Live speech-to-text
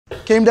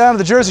Came down to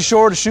the Jersey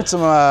Shore to shoot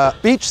some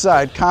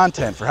beachside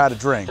content for how to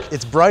drink.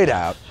 It's bright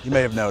out, you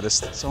may have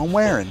noticed, so I'm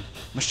wearing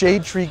my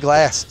Shadetree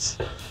glasses.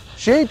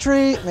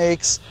 Shadetree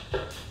makes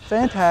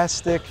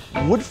fantastic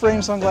wood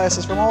frame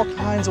sunglasses from all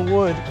kinds of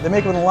wood. They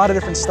make them in a lot of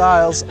different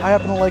styles. I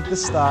happen to like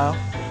this style,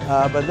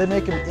 but they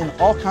make them in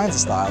all kinds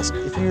of styles.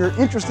 If you're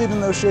interested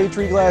in those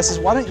Shadetree glasses,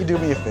 why don't you do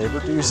me a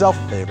favor, do yourself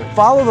a favor.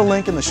 Follow the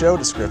link in the show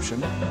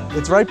description.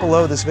 It's right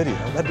below this video.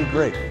 That'd be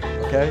great,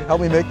 okay? Help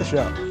me make the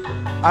show.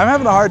 I'm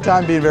having a hard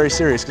time being very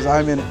serious because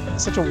I'm in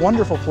such a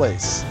wonderful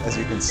place, as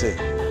you can see.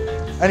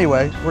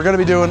 Anyway, we're gonna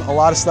be doing a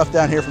lot of stuff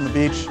down here from the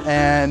beach,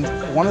 and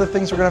one of the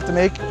things we're gonna have to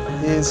make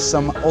is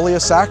some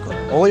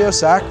Oleo-Saccharum.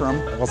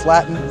 Oleo-Saccharum, well, it's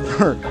Latin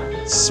for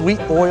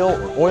sweet oil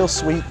or oil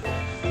sweet.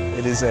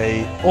 It is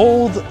an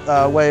old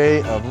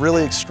way of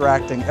really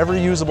extracting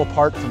every usable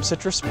part from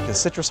citrus, because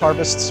citrus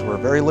harvests were a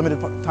very limited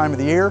time of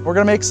the year. We're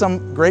gonna make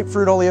some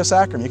grapefruit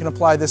Oleo-Saccharum. You can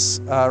apply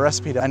this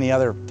recipe to any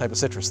other type of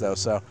citrus though,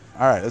 so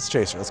all right, let's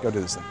chase her. Let's go do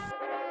this thing.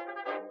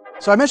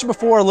 So I mentioned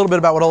before a little bit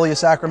about what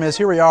Oleo-Saccharum is.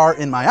 Here we are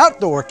in my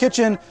outdoor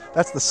kitchen.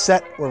 That's the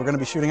set where we're gonna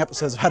be shooting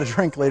episodes of How to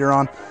Drink later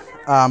on.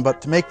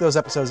 But to make those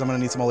episodes, I'm gonna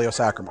need some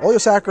Oleo-Saccharum.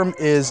 Oleo-Saccharum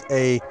is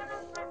a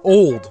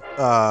old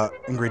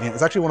ingredient.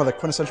 It's actually one of the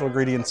quintessential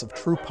ingredients of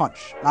true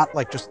punch. Not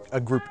like just a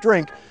group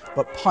drink,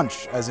 but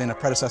punch as in a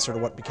predecessor to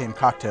what became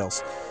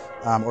cocktails,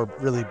 or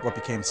really what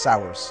became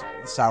sours.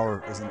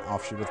 Sour is an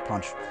offshoot of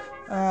punch.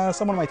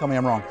 Someone might tell me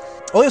I'm wrong.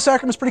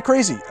 Oleo-Saccharum is pretty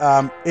crazy.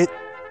 It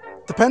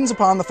depends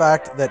upon the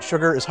fact that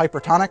sugar is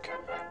hypertonic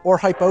or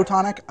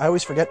hypotonic. I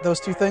always forget those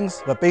two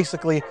things, but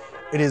basically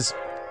it is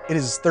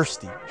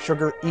thirsty.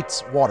 Sugar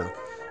eats water,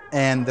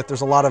 and that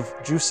there's a lot of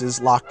juices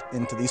locked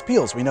into these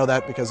peels. We know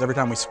that because every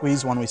time we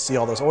squeeze one, we see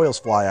all those oils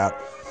fly out.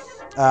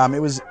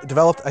 It was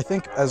developed, I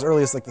think, as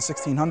early as like the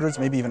 1600s,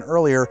 maybe even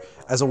earlier,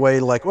 as a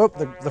way like, well,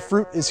 the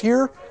fruit is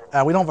here,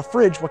 we don't have a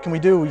fridge, what can we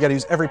do? We gotta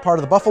use every part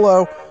of the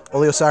buffalo.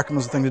 Oleo-Saccharum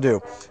is the thing to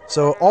do.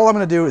 So all I'm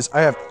gonna do is,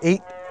 I have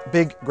 8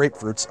 big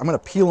grapefruits. I'm gonna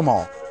peel them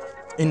all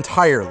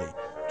entirely.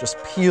 Just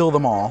peel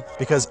them all,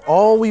 because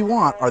all we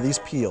want are these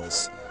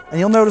peels. And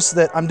you'll notice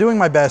that I'm doing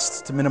my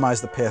best to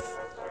minimize the pith.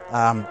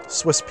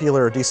 Swiss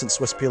peeler, a decent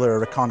Swiss peeler,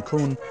 or a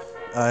Cancun,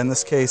 in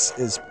this case,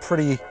 is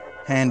pretty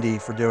handy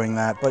for doing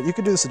that, but you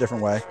could do this a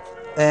different way.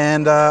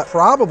 And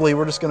probably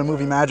we're just gonna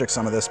movie magic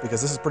some of this,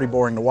 because this is pretty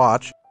boring to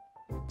watch.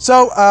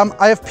 So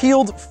I have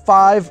peeled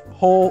 5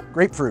 whole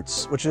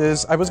grapefruits, which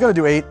is, I was gonna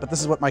do 8, but this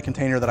is what my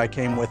container that I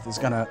came with is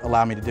gonna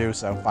allow me to do,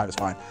 so 5 is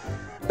fine.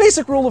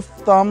 Basic rule of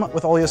thumb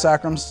with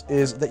Oleo-Saccharums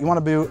is that you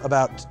wanna do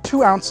about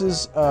 2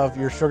 ounces of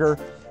your sugar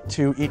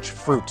to each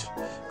fruit.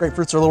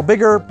 Grapefruits are a little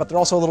bigger, but they're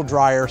also a little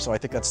drier, so I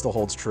think that still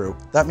holds true.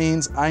 That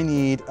means I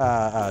need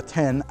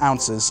 10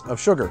 ounces of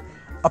sugar,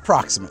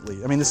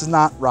 approximately. I mean, this is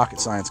not rocket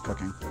science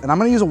cooking. And I'm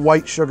gonna use a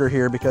white sugar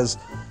here because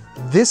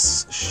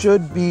this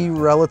should be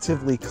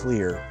relatively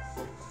clear.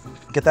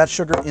 Get that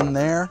sugar in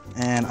there,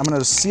 and I'm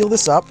gonna seal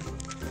this up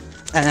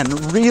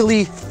and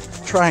really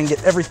try and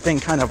get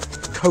everything kind of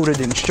coated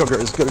in sugar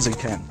as good as it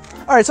can.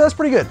 All right, so that's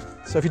pretty good.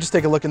 So if you just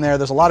take a look in there,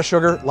 there's a lot of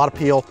sugar, a lot of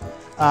peel.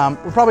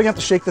 We're probably gonna have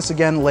to shake this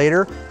again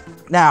later.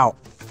 Now,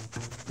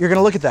 you're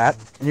gonna look at that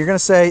and you're gonna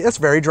say, that's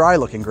very dry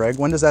looking, Greg.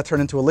 When does that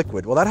turn into a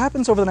liquid? Well, that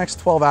happens over the next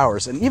 12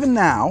 hours. And even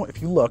now,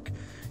 if you look,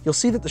 you'll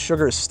see that the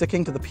sugar is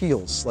sticking to the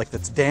peels, like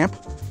it's damp.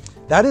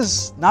 That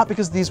is not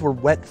because these were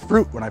wet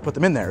fruit when I put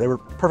them in there. They were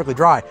perfectly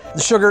dry.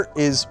 The sugar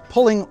is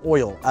pulling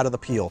oil out of the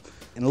peel.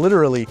 And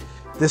literally,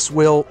 this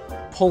will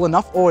pull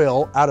enough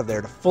oil out of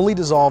there to fully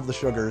dissolve the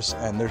sugars.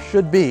 And there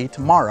should be,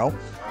 tomorrow,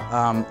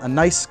 a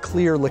nice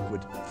clear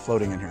liquid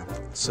floating in here.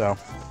 So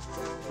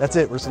that's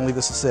it, we're just gonna leave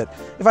this to sit.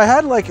 If I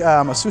had like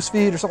a sous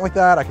vide or something like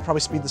that, I could probably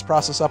speed this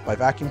process up by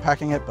vacuum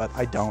packing it, but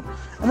I don't.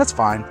 And that's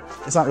fine,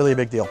 it's not really a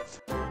big deal.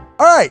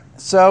 All right,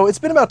 so it's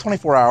been about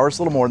 24 hours,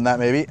 a little more than that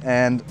maybe,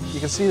 and you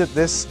can see that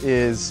this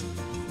is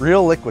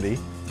real liquidy.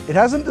 It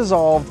hasn't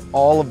dissolved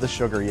all of the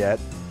sugar yet,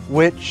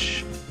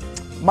 which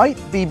might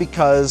be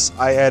because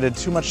I added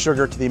too much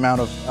sugar to the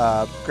amount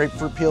of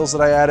grapefruit peels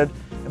that I added.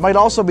 It might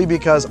also be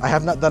because I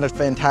have not done a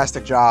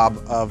fantastic job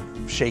of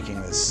shaking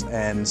this.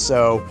 And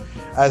so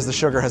as the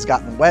sugar has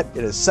gotten wet,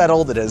 it has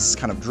settled, it has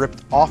kind of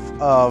dripped off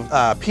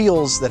of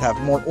peels that have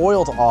more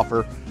oil to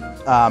offer.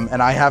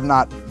 And I have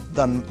not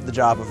done the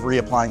job of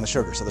reapplying the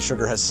sugar. So the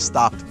sugar has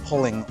stopped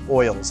pulling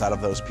oils out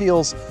of those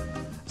peels.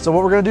 So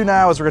what we're gonna do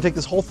now is we're gonna take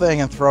this whole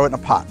thing and throw it in a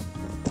pot.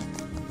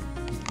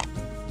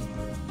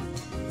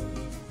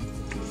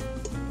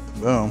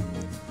 Boom.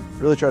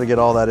 Really try to get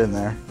all that in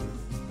there.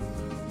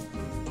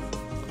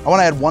 I want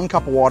to add 1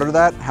 cup of water to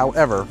that.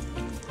 However,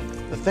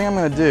 the thing I'm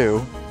going to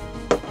do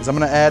is I'm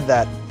going to add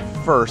that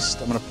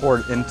first. I'm going to pour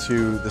it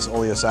into this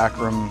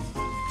Oleo-Saccharum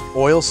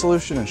oil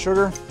solution and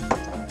sugar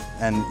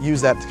and use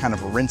that to kind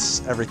of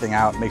rinse everything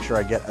out, make sure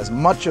I get as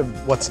much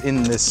of what's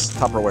in this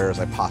Tupperware as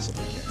I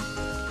possibly can.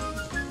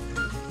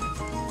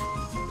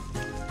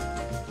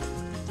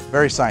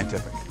 Very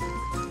scientific.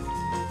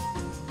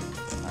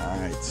 All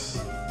right.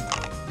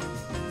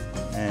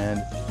 And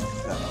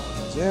that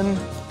all goes in.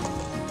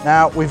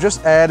 Now, we've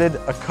just added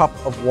a cup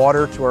of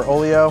water to our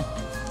Oleo,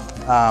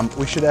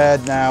 We should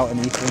add now an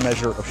equal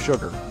measure of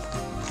sugar.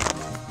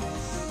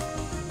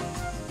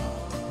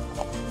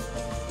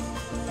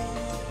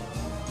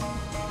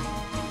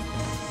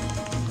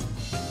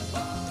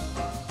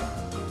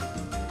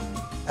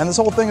 And this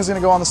whole thing is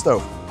gonna go on the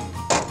stove.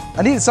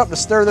 I needed something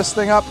to stir this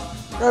thing up.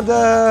 Grabbed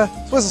a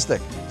Swizzle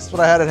stick. That's what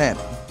I had at hand.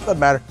 Doesn't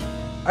matter.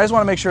 I just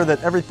wanna make sure that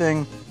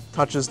everything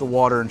touches the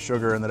water and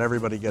sugar and that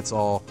everybody gets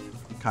all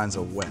kinds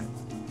of wet.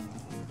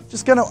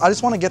 I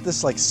just wanna get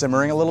this like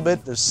simmering a little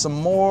bit. There's some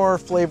more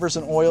flavors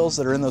and oils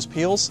that are in those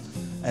peels,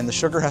 and the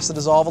sugar has to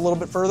dissolve a little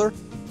bit further,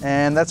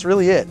 and that's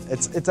really it.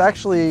 It's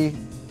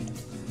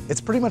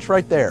pretty much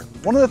right there.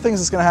 One of the things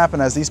that's gonna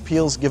happen as these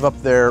peels give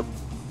up their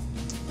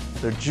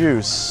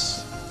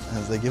juice,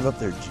 as they give up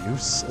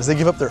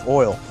their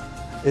oil,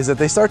 is that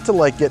they start to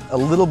like get a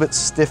little bit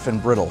stiff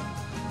and brittle.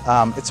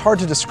 It's hard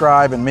to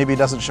describe and maybe it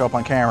doesn't show up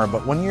on camera,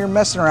 but when you're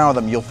messing around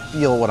with them, you'll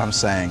feel what I'm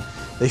saying.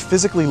 They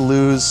physically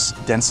lose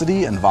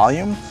density and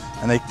volume,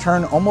 and they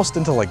turn almost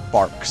into like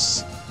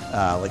barks,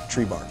 like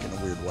tree bark in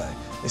a weird way.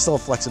 They still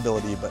have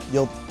flexibility, but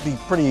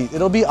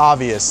it'll be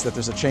obvious that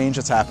there's a change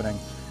that's happening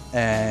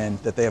and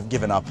that they have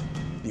given up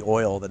the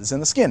oil that is in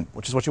the skin,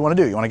 which is what you want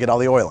to do. You want to get all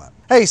the oil out.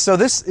 Hey, so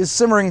this is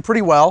simmering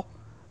pretty well,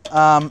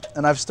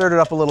 and I've stirred it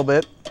up a little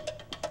bit.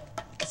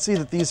 You can see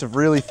that these have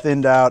really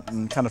thinned out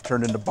and kind of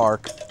turned into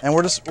bark, and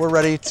we're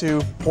ready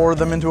to pour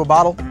them into a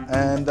bottle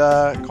and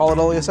call it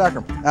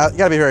Oleo-Saccharum. You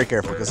gotta be very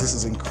careful because this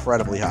is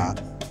incredibly hot.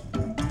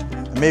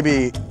 And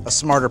maybe a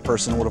smarter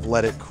person would have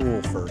let it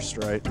cool first,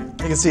 right?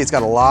 You can see it's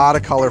got a lot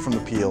of color from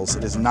the peels.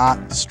 It is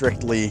not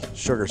strictly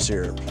sugar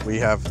syrup. We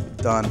have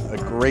done a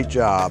great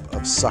job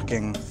of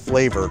sucking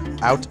flavor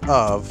out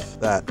of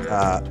that,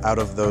 out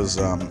of those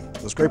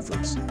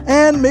grapefruits.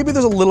 And maybe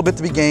there's a little bit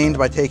to be gained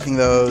by taking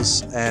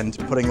those and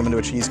putting them into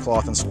a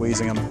cheesecloth and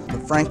squeezing them.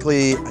 But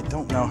frankly, I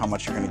don't know how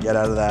much you're gonna get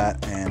out of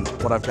that, and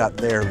what I've got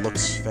there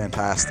looks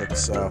fantastic,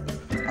 so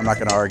I'm not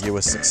gonna argue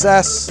with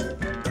success.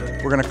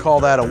 We're gonna call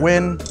that a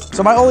win.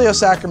 So my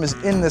Oleo-Saccharum is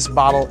in this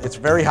bottle. It's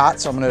very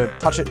hot, so I'm gonna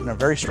touch it in a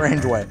very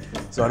strange way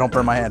so I don't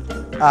burn my hand.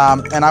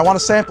 And I wanna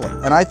sample it.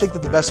 And I think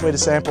that the best way to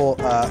sample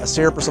a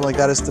syrup or something like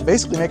that is to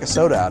basically make a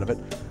soda out of it.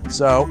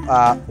 So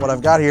what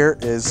I've got here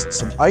is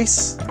some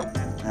ice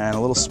and a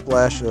little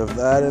splash of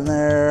that in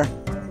there.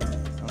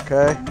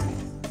 Okay.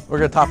 We're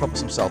gonna top up with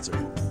some seltzer.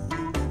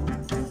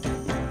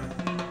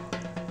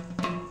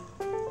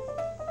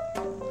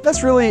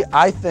 That's really,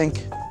 I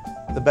think,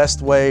 the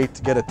best way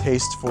to get a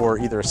taste for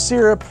either a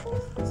syrup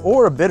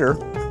or a bitter,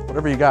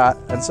 whatever you got.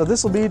 And so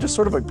this will be just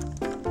sort of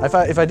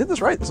if I did this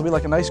right, this will be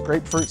like a nice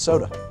grapefruit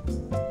soda.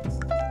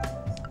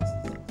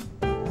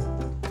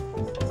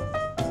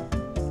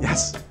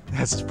 Yes,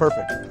 it's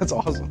perfect. That's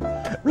awesome.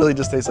 It really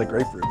just tastes like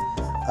grapefruit.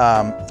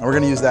 And we're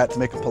gonna use that to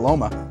make a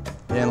Paloma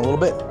in a little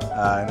bit,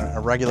 in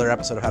a regular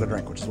episode of How to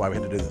Drink, which is why we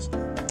had to do this.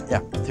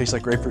 Yeah, it tastes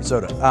like grapefruit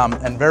soda.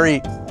 And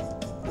very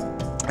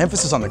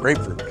emphasis on the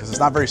grapefruit because it's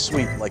not very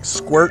sweet. Like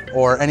Squirt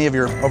or any of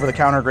your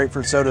over-the-counter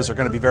grapefruit sodas are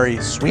gonna be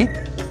very sweet.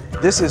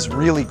 This is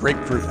really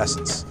grapefruit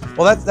essence.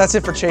 Well, that's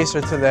it for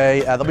Chaser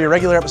today. There'll be a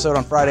regular episode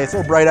on Friday. It's a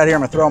little bright out here.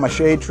 I'm gonna throw on my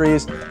shade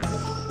trees.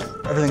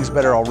 Everything's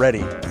better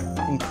already.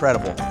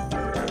 Incredible.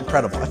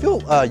 Incredible. I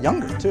feel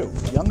younger too.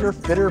 Younger,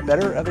 fitter,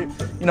 better.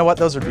 You know what?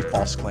 Those would be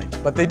false claims.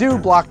 But they do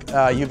block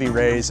UV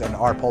rays and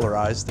are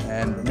polarized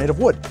and made of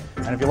wood.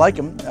 And if you like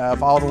them,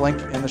 follow the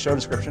link in the show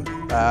description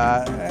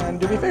and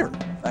do me a favor.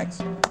 Thanks.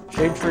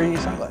 Shadetree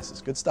Sunglasses.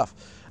 Good stuff.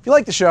 If you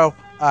like the show,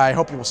 I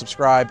hope you will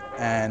subscribe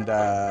and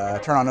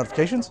turn on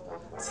notifications.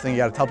 It's the thing you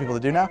got to tell people to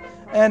do now.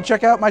 And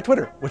check out my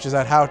Twitter, which is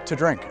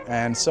 @HowToDrink.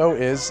 And so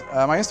is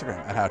my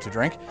Instagram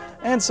 @HowToDrink.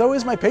 And so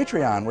is my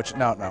Patreon, which,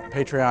 no,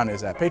 Patreon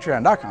is at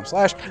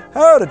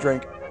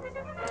patreon.com/HowToDrink.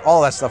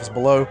 All that stuff is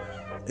below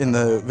in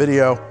the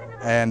video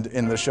and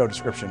in the show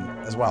description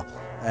as well.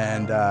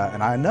 And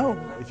I know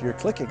if you're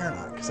clicking or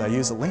not, because I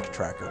use a link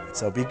tracker.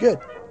 So be good.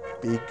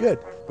 Be good.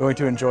 We're going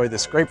to enjoy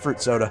this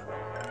grapefruit soda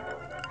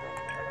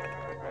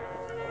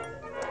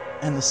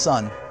and the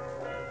sun.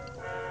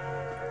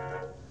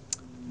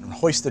 And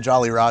hoist the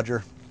Jolly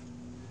Roger.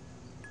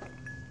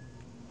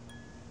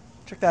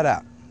 Check that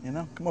out. You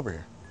know, come over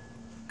here.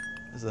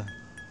 There's a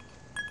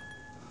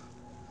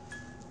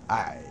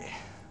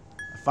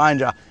fine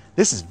job.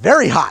 This is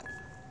very hot.